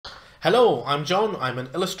Hello, I'm John. I'm an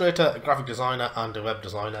illustrator, a graphic designer and a web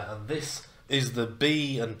designer, and this is the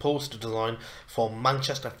bee and poster design for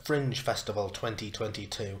Manchester Fringe Festival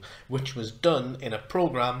 2022, which was done in a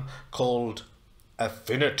program called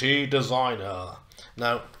Affinity Designer.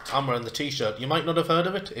 Now, I'm wearing the t-shirt. You might not have heard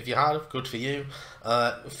of it. If you have, good for you.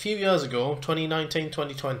 A few years ago,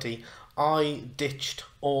 2019-2020, I ditched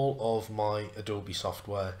all of my Adobe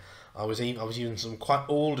software. I was using some quite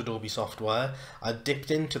old Adobe software. I dipped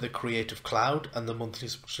into the Creative Cloud and the monthly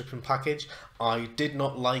subscription package. I did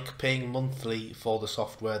not like paying monthly for the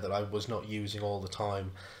software that I was not using all the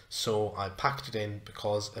time. So I packed it in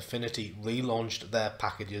because Affinity relaunched their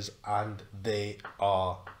packages and they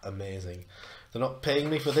are amazing. They're not paying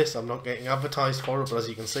me for this. I'm not getting advertised for it, but as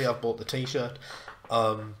you can see, I've bought the t-shirt.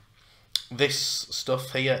 This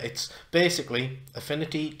stuff here, it's basically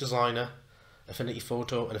Affinity Designer, Affinity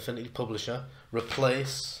Photo and Affinity Publisher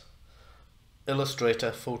replace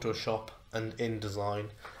Illustrator, Photoshop and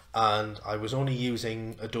InDesign, and I was only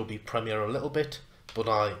using Adobe Premiere a little bit, but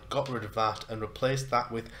I got rid of that and replaced that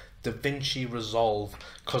with DaVinci Resolve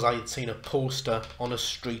because I had seen a poster on a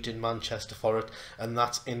street in Manchester for it, and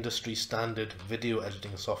that's industry standard video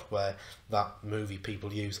editing software that movie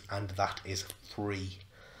people use, and that is free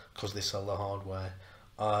because they sell the hardware.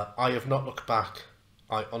 I have not looked back.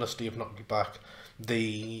 I honestly have not looked back.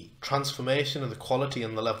 The transformation and the quality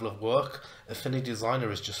and the level of work, Affinity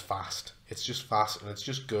Designer is just fast. It's just fast and it's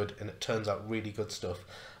just good, and it turns out really good stuff.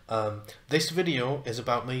 This video is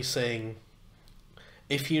about me saying,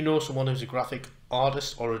 if you know someone who's a graphic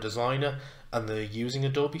artist or a designer and they're using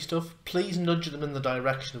Adobe stuff, please nudge them in the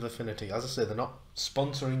direction of Affinity. As I say, they're not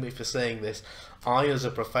sponsoring me for saying this. I, as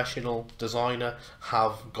a professional designer,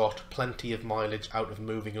 have got plenty of mileage out of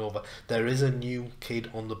moving over. There is a new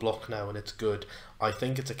kid on the block now and it's good. I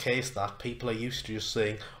think it's a case that people are used to just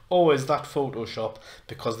saying, oh, is that Photoshop?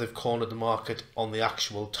 Because they've cornered the market on the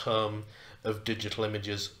actual term of digital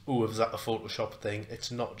images. Oh, is that a Photoshop thing?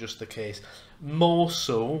 It's not just the case. More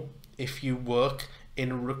so if you work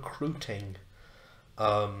in recruiting.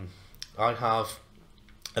 I have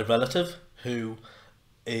a relative who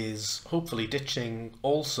is hopefully ditching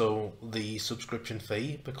also the subscription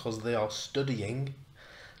fee because they are studying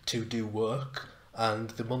to do work,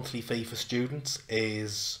 and the monthly fee for students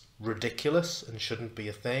is ridiculous and shouldn't be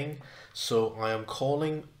a thing. So I am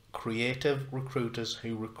calling creative recruiters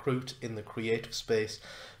who recruit in the creative space,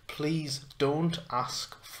 please don't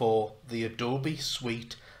ask for the Adobe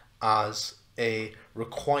suite as a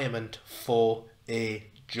requirement for a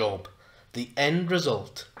job. The end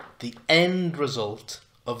result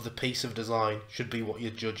of the piece of design should be what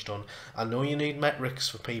you're judged on. I know you need metrics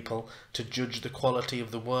for people to judge the quality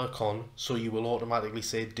of the work on, so you will automatically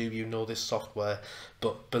say, do you know this software?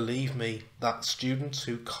 But believe me, that students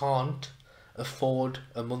who can't afford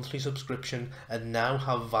a monthly subscription and now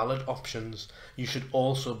have valid options, you should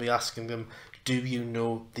also be asking them, do you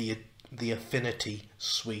know the Affinity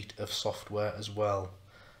suite of software as well?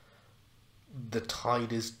 The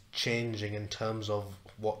tide is changing in terms of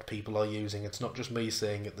what people are using. It's not just me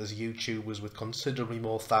saying it. There's YouTubers with considerably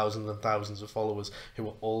more thousands and thousands of followers who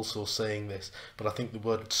are also saying this, but I think the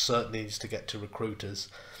word certainly needs to get to recruiters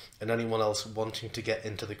and anyone else wanting to get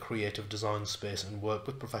into the creative design space and work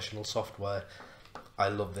with professional software. I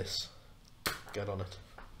love this. Get on it.